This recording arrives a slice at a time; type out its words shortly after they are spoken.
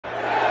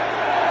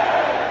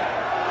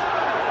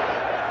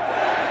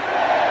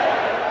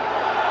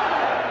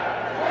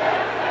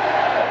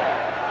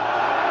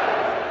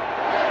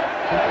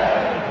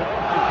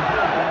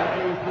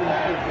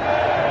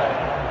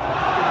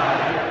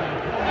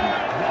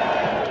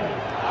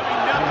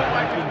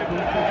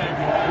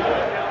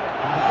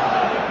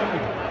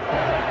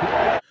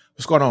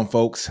What's going on,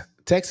 folks?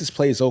 Texas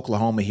plays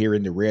Oklahoma here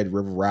in the Red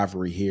River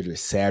rivalry here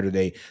this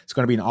Saturday. It's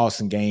going to be an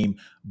awesome game.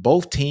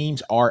 Both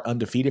teams are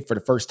undefeated for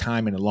the first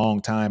time in a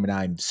long time, and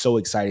I'm so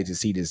excited to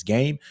see this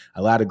game.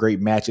 A lot of great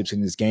matchups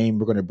in this game.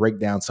 We're going to break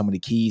down some of the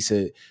keys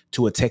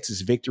to a Texas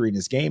victory in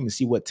this game and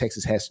see what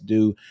Texas has to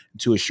do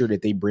to ensure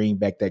that they bring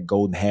back that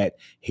golden hat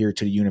here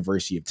to the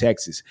University of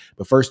Texas.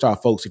 But first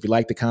off, folks, if you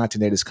like the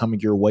content that is coming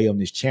your way on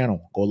this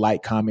channel, go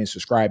like, comment,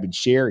 subscribe, and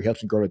share. It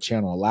helps me grow the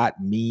channel a lot,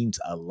 means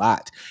a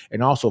lot.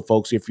 And also,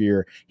 folks, if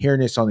you're hearing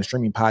this on the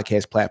streaming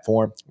podcast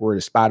platform, we're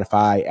at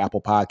Spotify,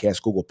 Apple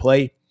Podcasts, Google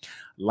Play.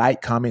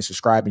 Like, comment,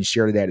 subscribe, and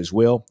share to that as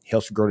well.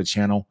 Helps me grow the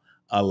channel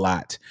a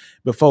lot.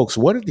 But folks,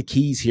 what are the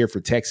keys here for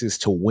Texas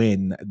to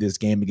win this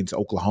game against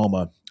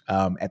Oklahoma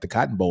at the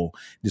Cotton Bowl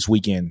this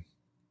weekend?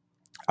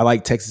 I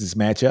like Texas's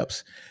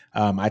matchups.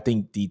 I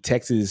think the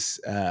Texas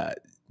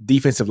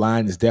defensive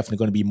line is definitely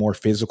going to be more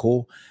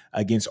physical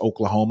against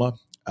Oklahoma.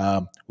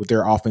 With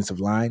their offensive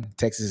line,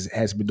 Texas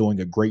has been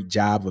doing a great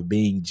job of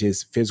being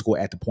just physical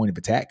at the point of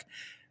attack.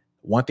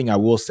 One thing I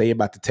will say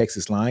about the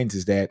Texas lines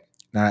is that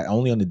not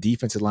only on the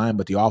defensive line,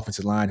 but the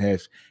offensive line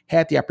have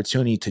had the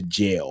opportunity to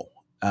gel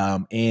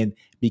and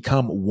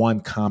become one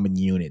common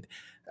unit.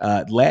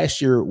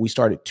 Last year, we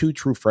started 2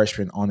 true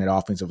freshmen on that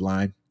offensive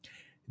line.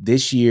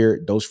 This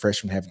year, those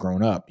freshmen have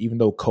grown up. Even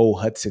though Cole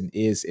Hudson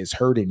is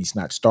hurt and he's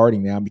not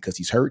starting now because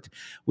he's hurt,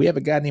 we have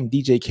a guy named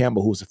DJ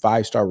Campbell who's a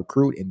 5-star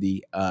recruit and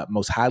the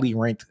most highly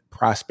ranked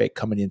prospect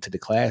coming into the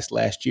class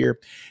last year.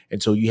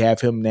 And so you have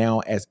him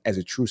now as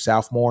a true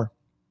sophomore.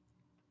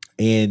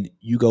 And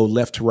you go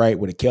left to right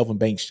with a Kelvin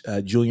Banks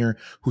Jr.,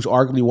 who's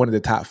arguably one of the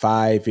top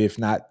 5, if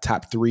not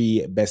top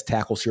 3 best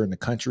tackles here in the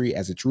country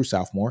as a true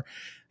sophomore.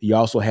 You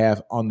also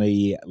have on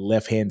the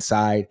left-hand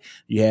side,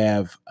 you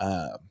have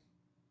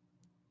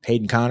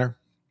Hayden Connor,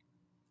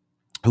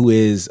 who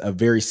is a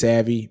very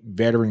savvy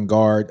veteran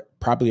guard,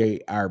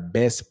 probably our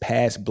best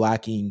pass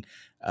blocking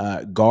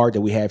guard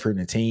that we have here in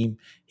the team.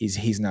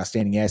 He's an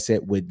outstanding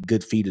asset with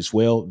good feet as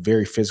well,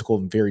 very physical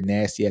and very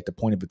nasty at the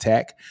point of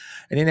attack.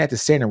 And then at the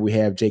center, we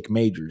have Jake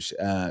Majors,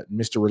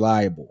 Mr.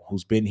 Reliable,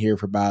 who's been here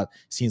for about,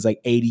 seems like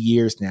 80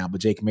 years now.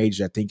 But Jake Majors,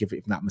 I think,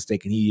 if not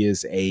mistaken, he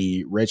is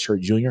a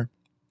redshirt junior.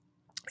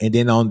 And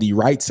then on the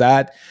right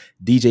side,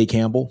 DJ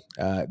Campbell,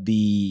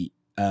 the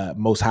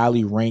most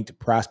highly ranked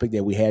prospect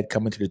that we had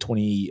coming to the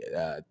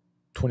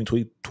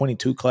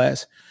 2022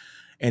 class.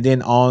 And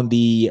then on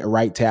the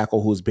right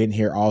tackle, who's been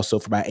here also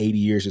for about 80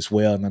 years as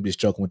well. And I'm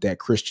just joking with that,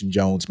 Christian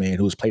Jones, man,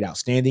 who's played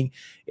outstanding.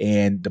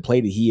 And the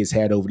play that he has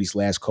had over these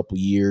last couple of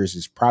years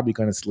is probably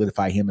going to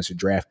solidify him as a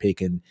draft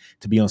pick and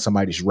to be on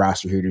somebody's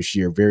roster here this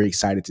year. Very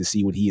excited to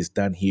see what he has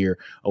done here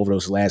over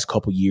those last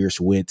couple of years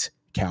with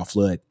Cal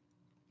Flood.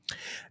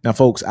 Now,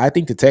 folks, I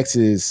think the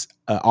Texas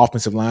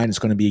offensive line is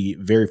going to be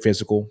very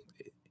physical.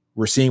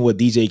 We're seeing what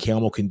DJ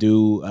Campbell can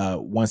do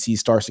once he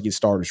starts to get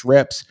starters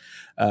reps,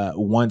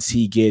 once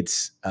he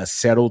gets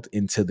settled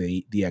into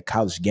the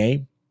college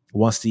game,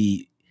 once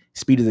the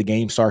speed of the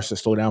game starts to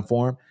slow down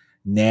for him.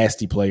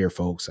 Nasty player,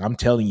 folks. I'm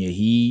telling you,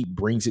 he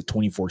brings it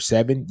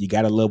 24/7. You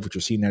got to love what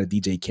you're seeing out of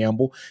DJ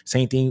Campbell.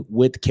 Same thing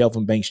with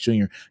Kelvin Banks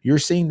Jr. You're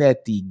seeing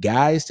that the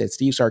guys that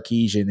Steve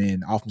Sarkisian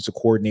and offensive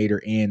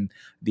coordinator and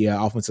the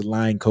offensive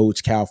line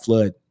coach Cal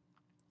Flood,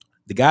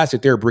 the guys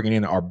that they're bringing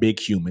in are big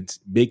humans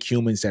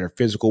that are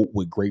physical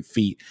with great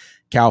feet.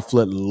 Cal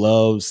Flood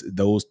loves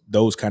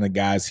those kind of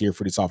guys here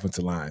for this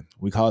offensive line.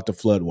 We call it the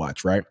Flood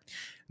Watch, right?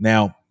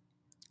 Now,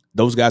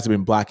 those guys have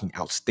been blocking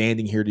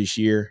outstanding here this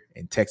year,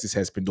 and Texas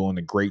has been doing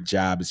a great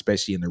job,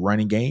 especially in the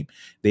running game.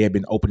 They have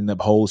been opening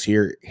up holes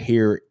here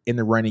in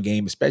the running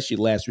game, especially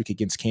last week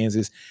against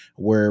Kansas,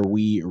 where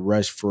we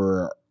rushed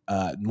for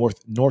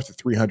north of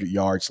 300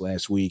 yards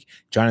last week.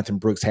 Jonathan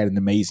Brooks had an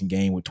amazing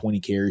game with 20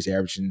 carries,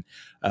 averaging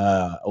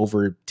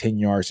over 10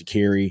 yards a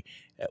carry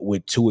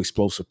with 2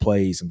 explosive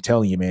plays. I'm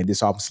telling you, man,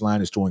 this offensive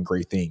line is doing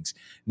great things.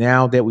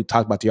 Now that we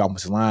talked about the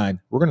offensive line,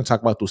 we're going to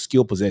talk about those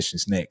skill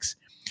possessions next.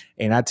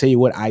 And I tell you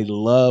what, I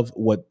love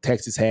what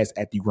Texas has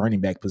at the running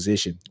back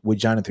position with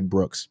Jonathan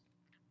Brooks.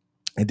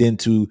 And then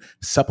to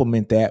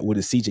supplement that with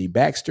a C.J.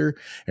 Baxter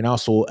and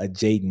also a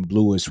Jaden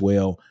Blue as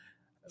well.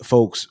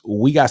 Folks,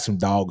 we got some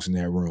dogs in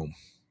that room.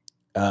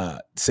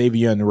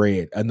 Savion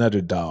Red,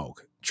 another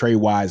dog. Trey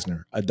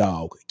Wisner, a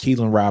dog.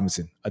 Keelan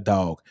Robinson, a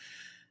dog.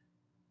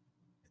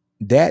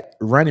 That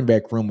running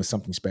back room is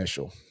something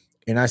special.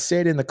 And I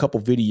said in a couple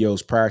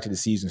videos prior to the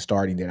season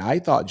starting that I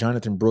thought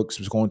Jonathan Brooks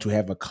was going to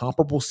have a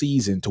comparable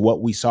season to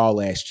what we saw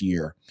last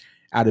year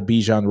out of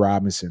Bijan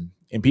Robinson.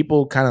 And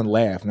people kind of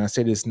laugh. And I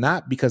said it's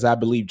not because I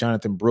believe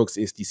Jonathan Brooks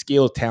is the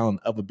skill talent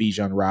of a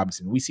Bijan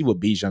Robinson. We see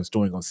what Bijan's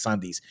doing on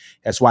Sundays.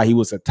 That's why he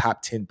was a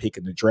top 10 pick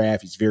in the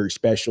draft. He's very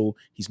special.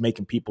 He's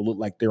making people look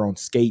like they're on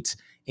skates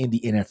in the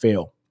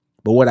NFL.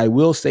 But what I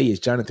will say is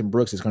Jonathan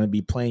Brooks is going to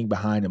be playing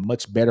behind a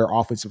much better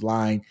offensive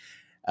line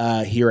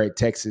here at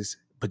Texas.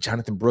 But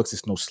Jonathan Brooks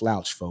is no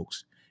slouch,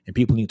 folks. And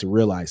people need to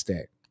realize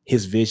that.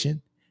 His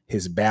vision,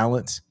 his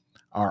balance,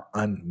 are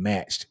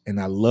unmatched. And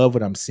I love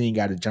what I'm seeing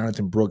out of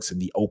Jonathan Brooks in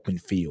the open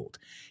field.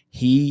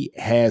 He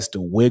has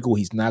the wiggle.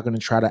 He's not going to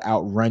try to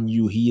outrun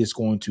you. He is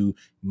going to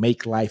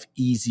make life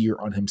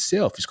easier on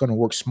himself. He's going to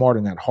work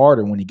smarter, not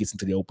harder, when he gets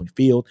into the open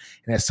field.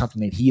 And that's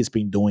something that he has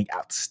been doing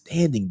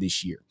outstanding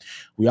this year.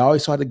 We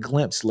always saw the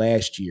glimpse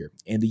last year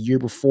and the year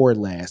before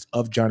last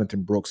of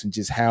Jonathan Brooks and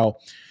just how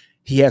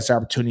he has the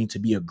opportunity to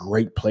be a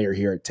great player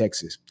here at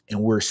Texas.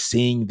 And we're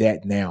seeing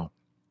that now.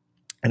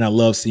 And I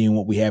love seeing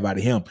what we have out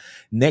of him.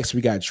 Next,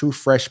 we got true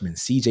freshman,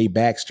 CJ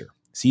Baxter.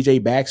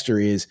 CJ Baxter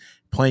is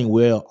playing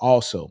well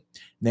also.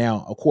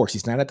 Now, of course,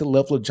 he's not at the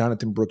level of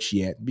Jonathan Brooks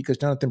yet because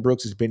Jonathan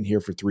Brooks has been here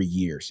for 3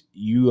 years.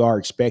 You are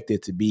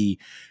expected to be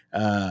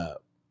a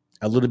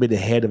little bit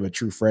ahead of a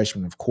true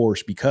freshman, of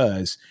course,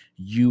 because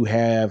you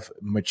have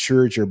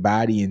matured your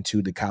body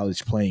into the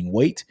college playing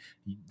weight.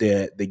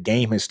 The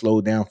game has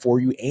slowed down for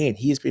you, and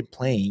he has been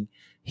playing.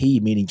 He,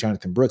 meaning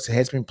Jonathan Brooks,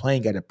 has been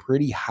playing at a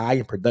pretty high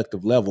and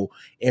productive level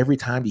every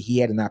time that he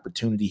had an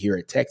opportunity here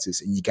at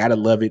Texas, and you got to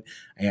love it.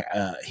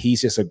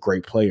 He's just a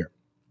great player.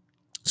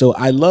 So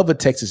I love what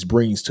Texas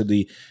brings to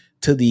the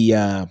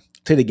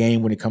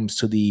game when it comes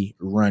to the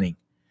running.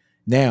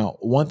 Now,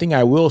 one thing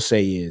I will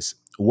say is,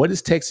 what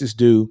does Texas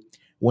do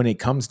when it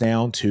comes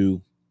down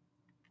to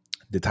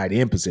the tight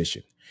end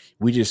position?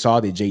 We just saw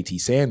that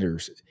JT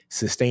Sanders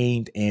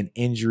sustained an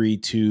injury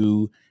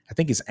to, I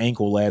think, his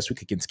ankle last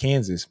week against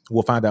Kansas.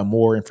 We'll find out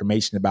more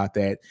information about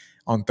that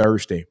on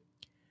Thursday.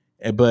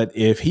 But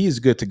if he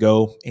is good to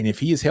go and if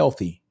he is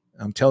healthy,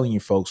 I'm telling you,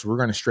 folks, we're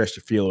going to stretch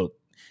the field.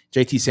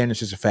 JT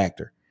Sanders is a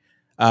factor.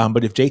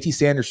 But if JT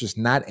Sanders is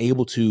not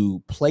able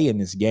to play in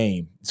this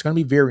game, it's going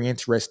to be very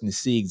interesting to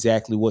see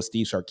exactly what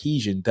Steve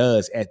Sarkisian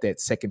does at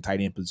that second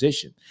tight end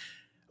position.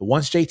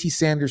 Once JT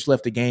Sanders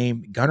left the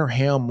game, Gunnar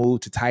Helm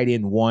moved to tight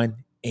end 1,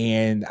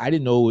 and I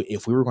didn't know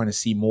if we were going to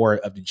see more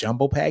of the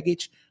jumbo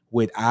package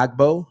with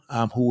Agbo,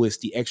 who is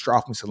the extra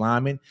offensive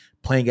lineman,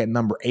 playing at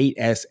number 8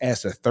 as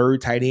a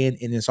third tight end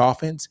in this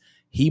offense.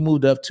 He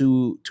moved up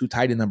to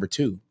tight end number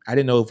 2. I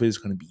didn't know if it was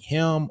going to be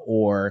him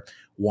or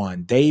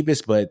Juan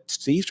Davis, but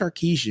Steve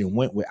Sarkisian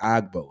went with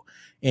Agbo.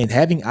 And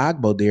having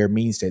Agbo there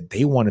means that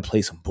they want to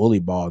play some bully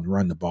ball and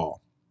run the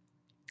ball.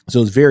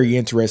 So it's very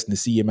interesting to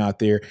see him out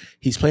there.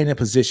 He's playing a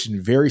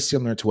position very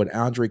similar to what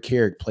Andre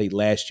Carrick played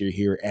last year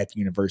here at the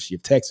University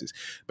of Texas.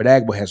 But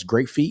Agbo has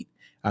great feet.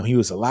 He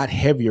was a lot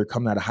heavier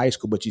coming out of high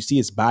school, but you see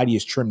his body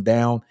is trimmed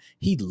down.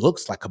 He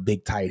looks like a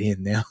big tight end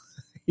now.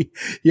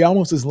 He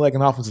almost isn't like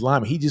an offensive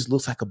lineman. He just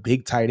looks like a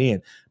big tight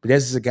end. But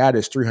this is a guy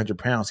that's 300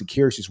 pounds. He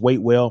carries his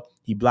weight well.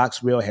 He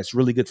blocks well, has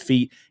really good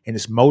feet, and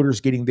his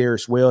motor's getting there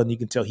as well. And you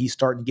can tell he's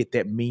starting to get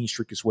that mean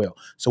streak as well.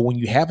 So when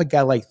you have a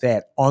guy like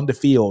that on the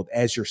field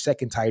as your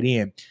second tight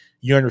end,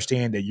 you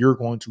understand that you're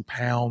going to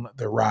pound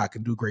the rock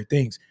and do great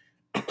things.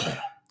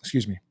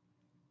 Excuse me.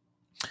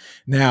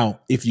 Now,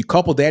 if you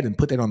couple that and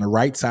put that on the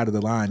right side of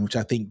the line, which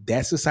I think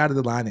that's the side of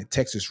the line that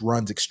Texas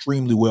runs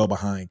extremely well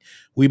behind,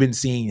 we've been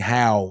seeing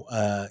how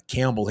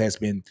Campbell has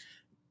been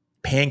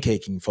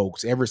pancaking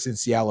folks ever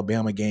since the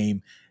Alabama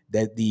game.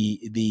 That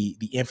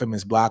the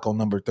infamous block on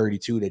number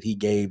 32 that he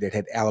gave that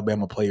had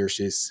Alabama players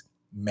just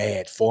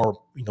mad,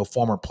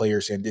 former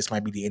players saying this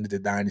might be the end of the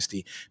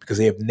dynasty because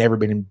they have never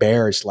been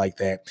embarrassed like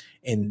that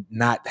and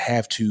not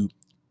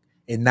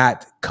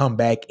come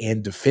back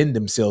and defend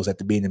themselves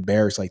after being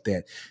embarrassed like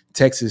that.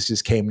 Texas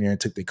just came in there and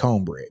took the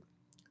cornbread.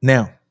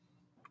 Now,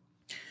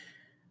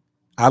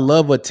 I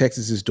love what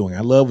Texas is doing. I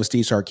love what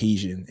Steve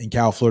Sarkisian and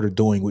Cal Flood are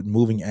doing with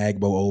moving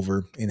Agbo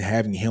over and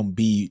having him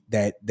be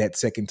that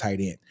second tight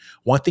end.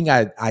 One thing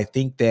I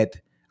think that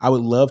I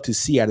would love to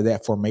see out of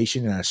that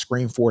formation, and I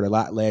screamed for it a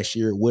lot last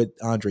year with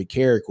Andre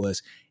Carrick,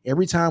 was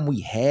every time we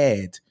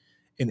had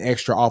an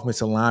extra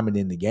offensive lineman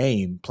in the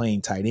game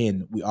playing tight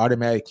end, we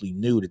automatically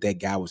knew that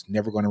guy was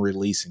never going to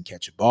release and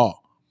catch a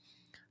ball.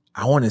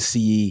 I want to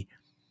see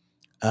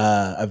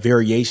a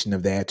variation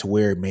of that to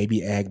where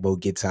maybe Agbo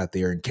gets out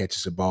there and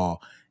catches a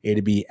ball.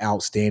 It'd be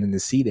outstanding to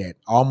see that.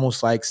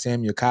 Almost like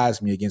Samuel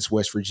Cosme against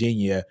West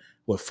Virginia,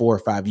 4 or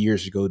 5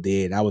 years ago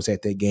did. I was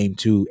at that game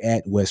too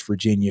at West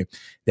Virginia.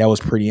 That was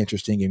pretty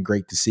interesting and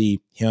great to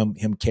see him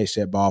catch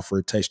that ball for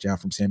a touchdown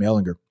from Sam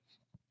Ehlinger.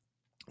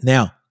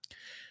 Now,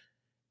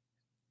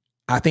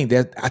 I think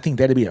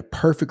that'd be a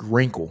perfect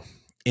wrinkle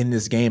in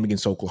this game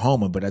against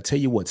Oklahoma. But I tell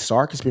you what,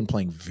 Sark has been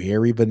playing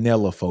very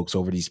vanilla, folks,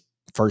 over these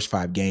first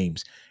 5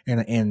 games.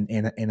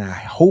 And I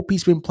hope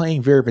he's been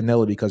playing very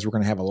vanilla because we're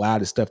going to have a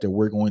lot of stuff that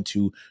we're going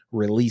to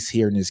release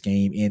here in this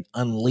game and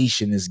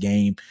unleash in this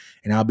game.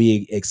 And I'll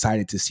be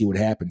excited to see what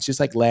happens. Just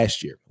like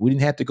last year. We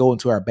didn't have to go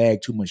into our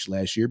bag too much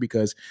last year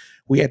because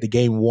we had the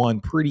game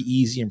won pretty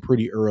easy and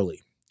pretty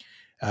early.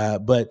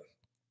 But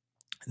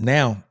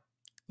now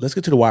let's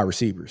get to the wide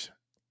receivers.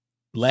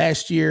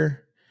 Last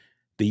year,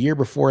 the year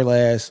before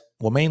last,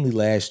 well, mainly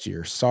last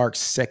year, Sark's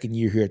second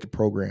year here at the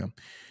program,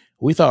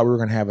 we thought we were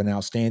going to have an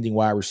outstanding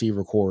wide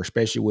receiver core,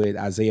 especially with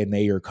Isaiah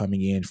Nayer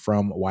coming in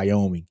from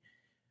Wyoming.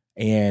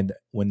 And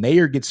when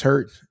Nayer gets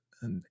hurt,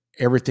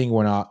 everything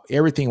went out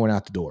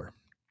the door.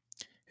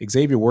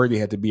 Xavier Worthy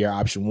had to be our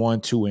option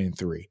 1, 2, and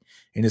 3.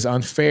 And it's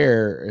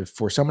unfair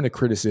for some of the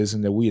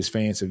criticism that we as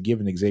fans have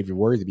given Xavier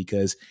Worthy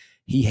because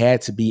he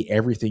had to be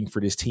everything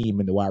for this team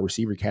in the wide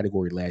receiver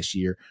category last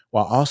year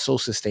while also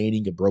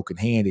sustaining a broken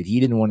hand that he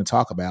didn't want to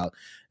talk about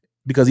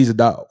because he's a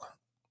dog.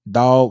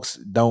 Dogs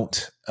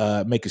don't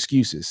make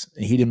excuses,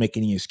 and he didn't make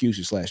any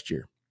excuses last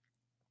year.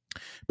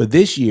 But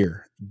this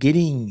year,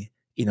 getting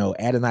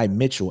Adonai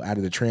Mitchell out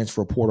of the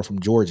transfer portal from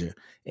Georgia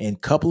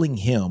and coupling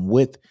him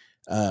with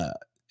uh,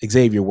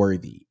 Xavier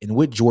Worthy and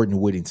with Jordan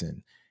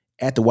Whittington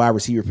at the wide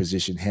receiver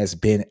position has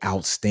been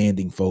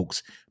outstanding,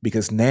 folks,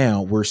 because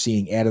now we're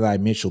seeing Adonai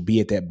Mitchell be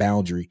at that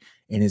boundary,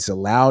 and it's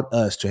allowed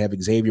us to have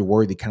Xavier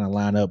Worthy kind of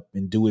line up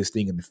and do his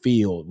thing in the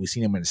field. We've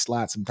seen him in the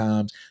slot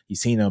sometimes. You've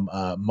seen him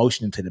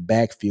motion into the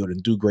backfield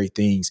and do great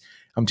things.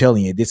 I'm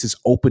telling you, this has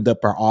opened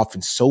up our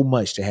offense so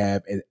much to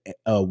have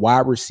a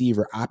wide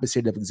receiver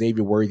opposite of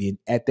Xavier Worthy and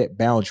at that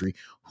boundary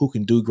who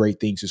can do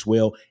great things as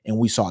well. And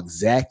we saw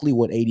exactly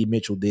what A.D.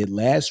 Mitchell did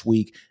last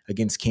week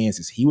against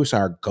Kansas. He was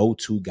our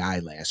go-to guy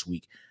last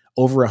week,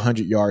 over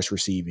 100 yards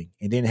receiving.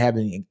 And then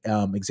having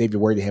Xavier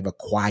Worthy have a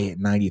quiet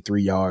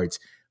 93 yards.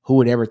 Who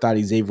would ever thought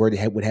Xavier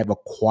Worthy would have a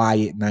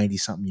quiet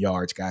 90-something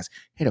yards, guys?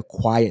 He had a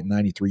quiet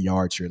 93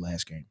 yards here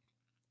last game.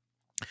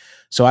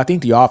 So I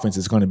think the offense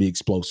is going to be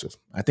explosive.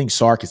 I think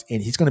Sark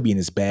he's going to be in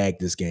his bag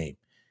this game.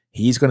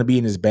 He's going to be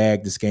in his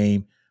bag this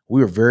game. We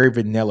were very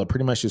vanilla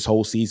pretty much this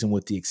whole season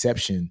with the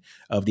exception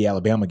of the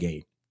Alabama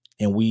game.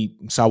 And we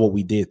saw what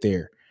we did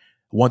there.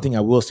 One thing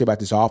I will say about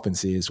this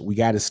offense is we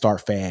got to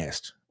start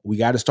fast. We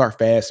got to start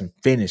fast and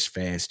finish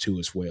fast too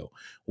as well.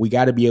 We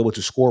got to be able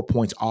to score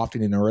points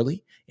often and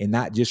early and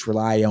not just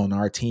rely on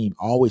our team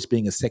always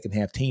being a second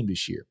half team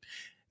this year.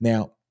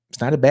 Now, it's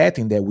not a bad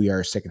thing that we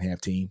are a second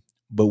half team.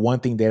 But one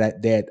thing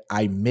that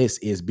I miss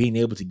is being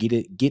able to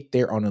get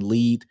there on a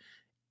lead,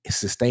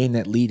 sustain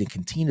that lead, and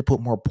continue to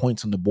put more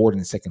points on the board in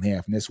the second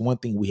half. And that's one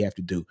thing we have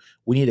to do.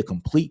 We need to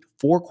complete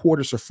 4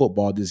 quarters of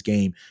football this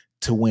game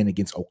to win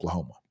against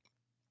Oklahoma.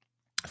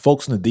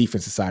 Folks on the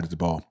defensive side of the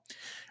ball,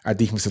 our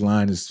defensive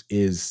line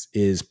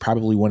is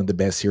probably one of the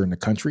best here in the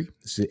country.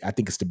 I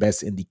think it's the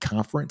best in the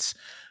conference,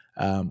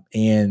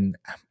 and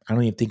I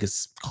don't even think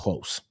it's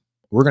close.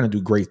 We're going to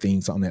do great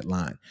things on that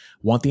line.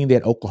 One thing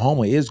that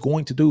Oklahoma is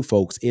going to do,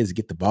 folks, is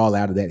get the ball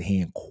out of that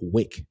hand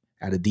quick,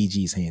 out of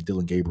DG's hand,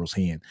 Dylan Gabriel's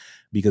hand,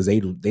 because they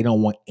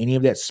don't want any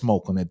of that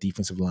smoke on that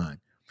defensive line.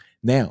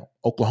 Now,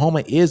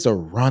 Oklahoma is a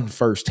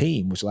run-first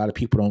team, which a lot of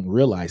people don't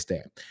realize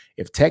that.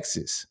 If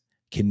Texas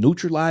can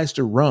neutralize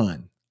the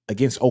run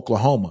against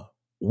Oklahoma,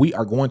 we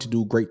are going to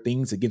do great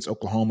things against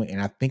Oklahoma,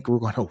 and I think we're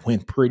going to win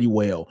pretty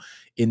well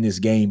in this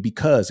game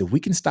because if we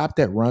can stop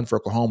that run for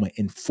Oklahoma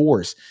and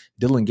force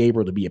Dylan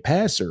Gabriel to be a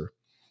passer,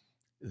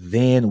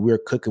 then we're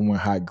cooking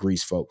with hot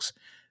grease, folks.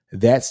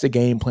 That's the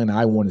game plan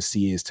I want to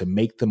see, is to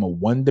make them a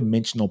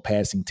one-dimensional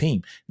passing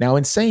team. Now,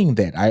 in saying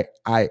that,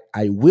 I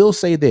will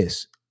say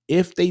this.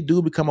 If they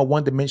do become a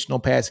one-dimensional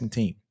passing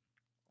team,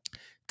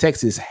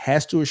 Texas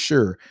has to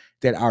assure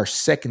that our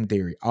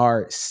secondary,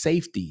 our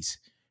safeties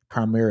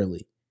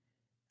primarily,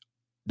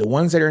 the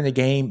ones that are in the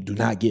game, do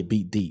not get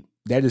beat deep.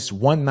 That is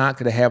one knock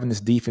that I have in this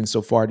defense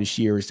so far this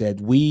year, is that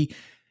we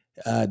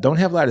don't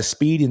have a lot of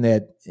speed in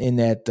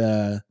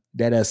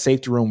that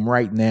safety room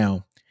right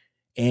now,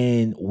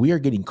 and we are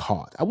getting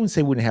caught. I wouldn't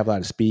say we didn't have a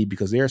lot of speed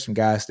because there are some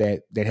guys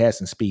that have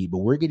some speed, but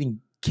we're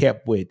getting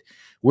hit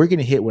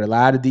with a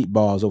lot of deep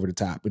balls over the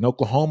top, and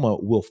Oklahoma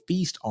will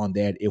feast on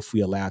that if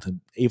we allow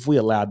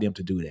them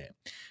to do that.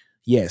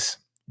 Yes,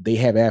 they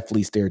have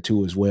athletes there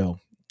too as well.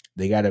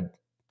 They got a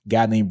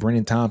guy named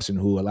Brennan Thompson,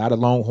 who a lot of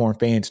Longhorn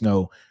fans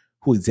know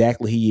who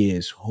exactly he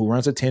is, who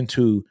runs a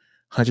 10-2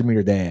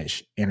 100-meter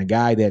dash, and a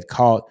guy that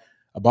caught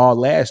a ball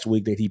last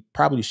week that he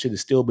probably should have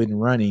still been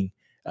running,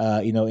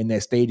 in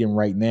that stadium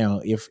right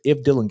now. If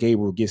Dylan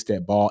Gabriel gets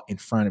that ball in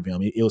front of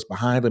him, it was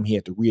behind him. He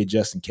had to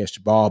readjust and catch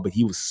the ball, but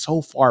he was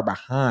so far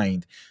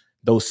behind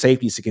those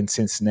safeties against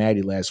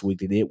Cincinnati last week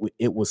that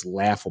it was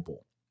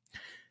laughable.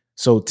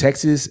 So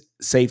Texas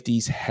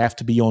safeties have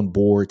to be on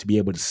board to be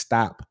able to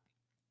stop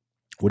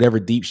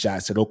whatever deep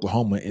shots that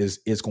Oklahoma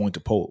is going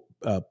to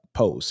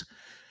pose.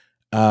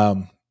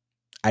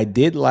 I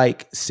did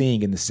like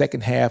seeing in the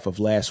second half of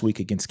last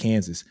week against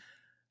Kansas,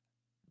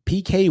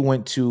 PK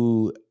went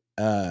to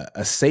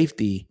a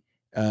safety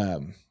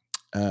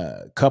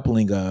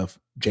coupling of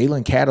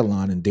Jalen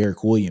Catalon and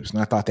Derek Williams. And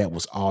I thought that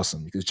was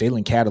awesome because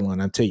Jalen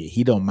Catalon, I tell you,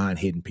 he don't mind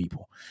hitting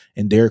people.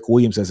 And Derek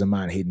Williams doesn't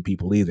mind hitting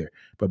people either.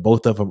 But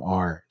both of them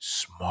are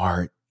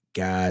smart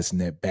guys in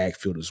that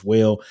backfield as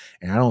well.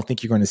 And I don't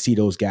think you're going to see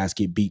those guys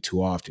get beat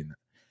too often.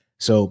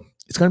 So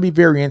it's going to be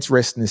very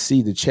interesting to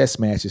see the chess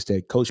matches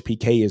that Coach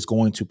PK is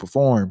going to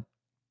perform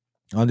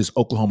on this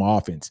Oklahoma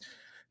offense.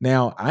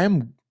 Now, I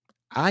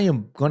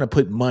am going to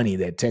put money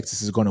that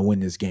Texas is going to win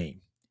this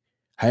game.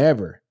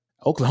 However,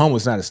 Oklahoma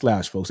is not a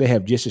slouch, folks. They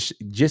have just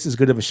as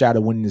good of a shot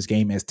of winning this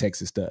game as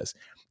Texas does.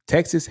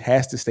 Texas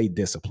has to stay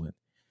disciplined,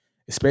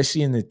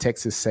 especially in the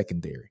Texas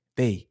secondary.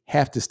 They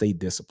have to stay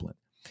disciplined.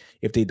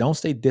 If they don't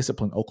stay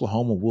disciplined,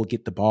 Oklahoma will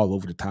get the ball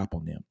over the top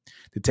on them.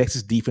 The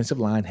Texas defensive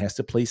line has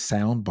to play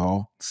sound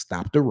ball,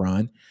 stop the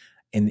run,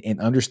 and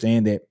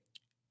understand that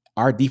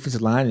our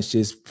defensive line is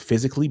just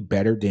physically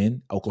better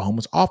than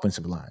Oklahoma's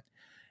offensive line.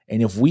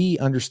 And if we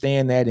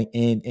understand that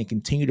and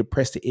continue to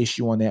press the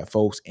issue on that,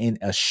 folks, and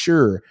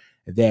assure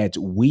that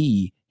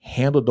we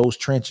handle those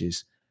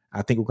trenches,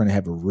 I think we're going to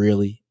have a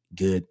really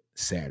good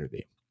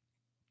Saturday.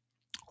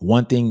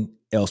 One thing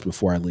else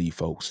before I leave,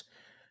 folks.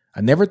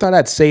 I never thought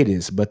I'd say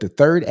this, but the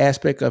third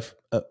aspect of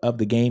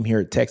the game here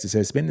at Texas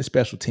has been the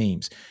special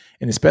teams.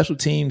 And the special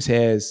teams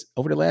has,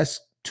 over the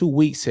last 2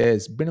 weeks,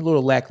 has been a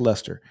little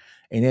lackluster.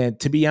 And then,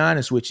 to be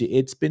honest with you,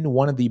 it's been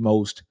one of the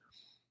most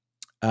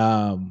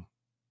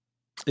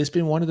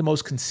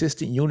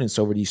consistent units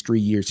over these 3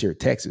 years here at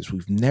Texas.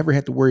 We've never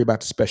had to worry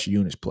about the special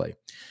units play.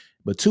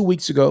 But 2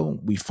 weeks ago,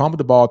 we fumbled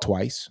the ball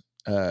twice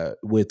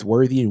with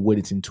Worthy and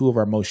Whittington, two of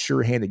our most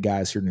sure-handed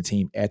guys here in the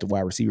team at the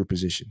wide receiver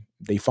position.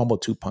 They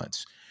fumbled 2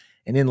 punts.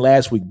 And then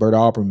last week, Bert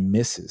Auburn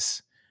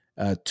misses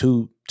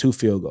two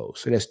field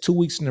goals. So that's 2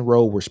 weeks in a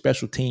row where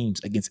special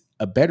teams against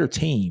a better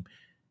team,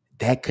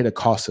 that could have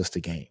cost us the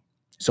game.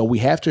 So we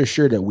have to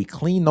assure that we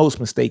clean those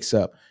mistakes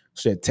up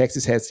so that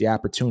Texas has the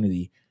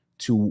opportunity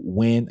to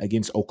win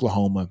against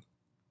Oklahoma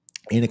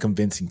in a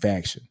convincing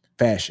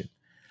fashion.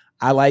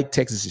 I like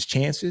Texas's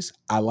chances.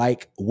 I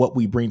like what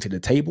we bring to the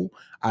table.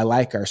 I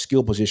like our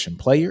skill position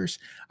players.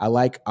 I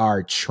like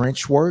our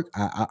trench work.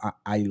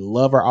 I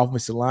love our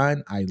offensive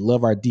line. I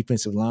love our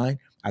defensive line.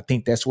 I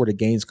think that's where the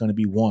game's going to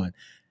be won.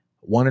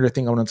 One other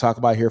thing I want to talk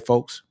about here,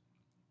 folks,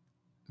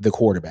 the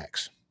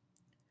quarterbacks.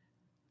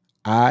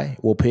 I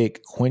will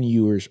pick Quinn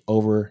Ewers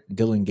over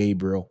Dillon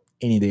Gabriel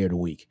any day of the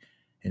week.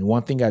 And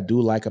one thing I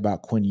do like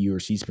about Quinn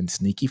Ewers, he's been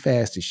sneaky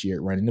fast this year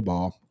at running the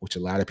ball, which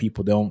a lot of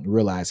people don't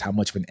realize how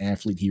much of an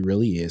athlete he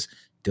really is.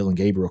 Dillon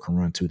Gabriel can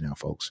run too now,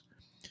 folks.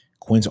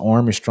 Quinn's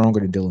arm is stronger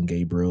than Dillon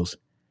Gabriel's,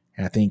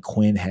 and I think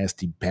Quinn has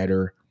the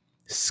better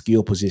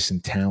skill position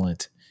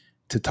talent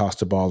to toss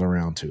the ball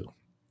around too.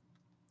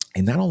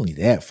 And not only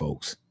that,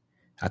 folks,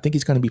 I think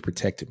he's going to be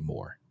protected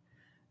more.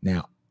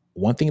 Now,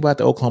 one thing about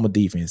the Oklahoma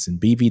defense,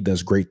 and BV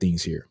does great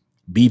things here.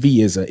 BV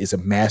is a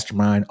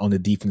mastermind on the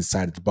defense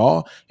side of the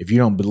ball. If you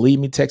don't believe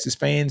me, Texas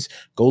fans,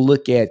 go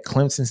look at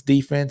Clemson's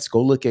defense.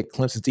 Go look at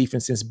Clemson's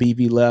defense since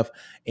BV left,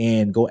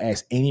 and go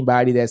ask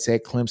anybody that's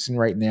at Clemson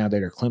right now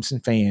that are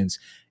Clemson fans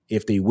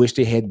if they wish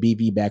they had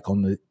BV back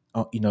on the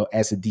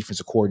as a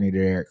defensive coordinator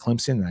there at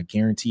Clemson. And I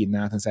guarantee you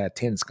 9 times out of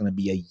 10 it's going to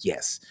be a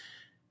yes.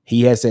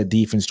 He has that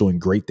defense doing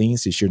great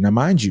things this year. Now,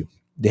 mind you,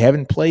 they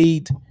haven't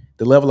played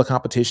the level of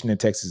competition that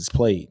Texas has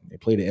played. They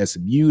played at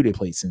SMU. They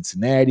played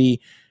Cincinnati.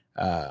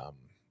 I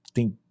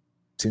think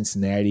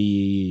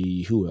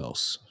Cincinnati, who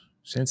else?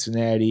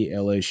 Cincinnati,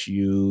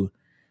 LSU,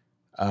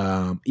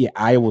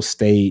 Iowa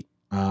State,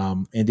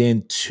 and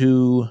then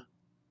Cincinnati,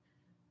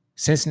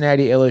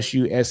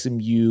 LSU,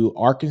 SMU,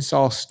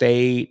 Arkansas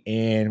State,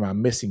 and am I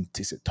missing?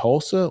 Is it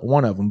Tulsa?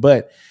 One of them,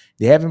 but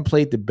they haven't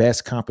played the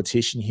best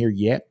competition here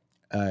yet.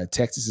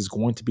 Texas is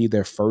going to be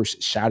their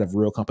first shot of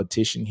real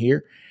competition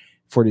here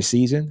for the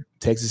season.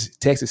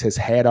 Texas has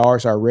had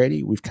ours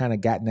already. We've kind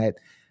of gotten that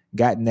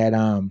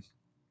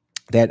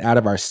out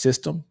of our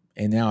system.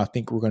 And now I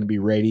think we're going to be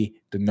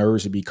ready. The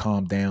nerves will be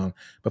calmed down.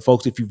 But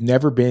folks, if you've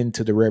never been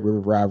to the Red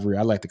River Rivalry,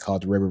 I like to call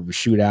it the Red River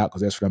Shootout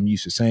because that's what I'm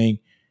used to saying.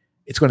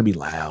 It's going to be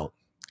loud.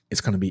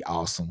 It's going to be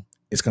awesome.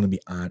 It's going to be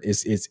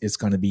it's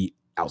going to be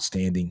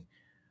outstanding.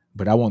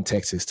 But I want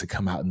Texas to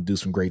come out and do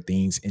some great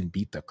things and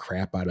beat the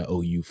crap out of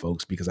OU,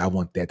 folks, because I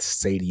want that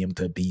stadium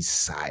to be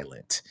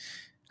silent.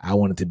 I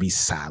want it to be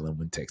silent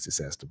when Texas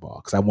has the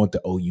ball because I want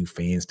the OU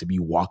fans to be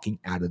walking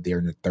out of there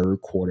in the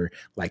third quarter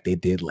like they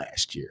did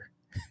last year.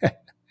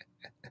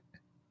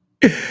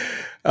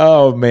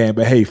 Oh, man.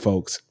 But hey,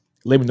 folks,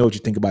 let me know what you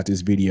think about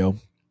this video.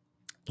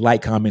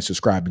 Like, comment,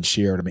 subscribe, and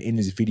share it. I'm going to end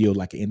this video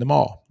like I end them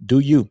all. Do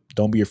you.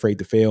 Don't be afraid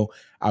to fail.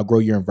 Outgrow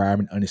your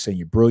environment. Understand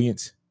your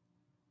brilliance.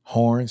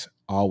 Horns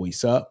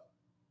always up.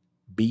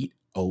 Beat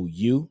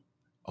OU.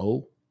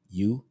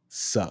 OU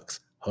sucks.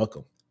 Hook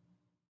 'em.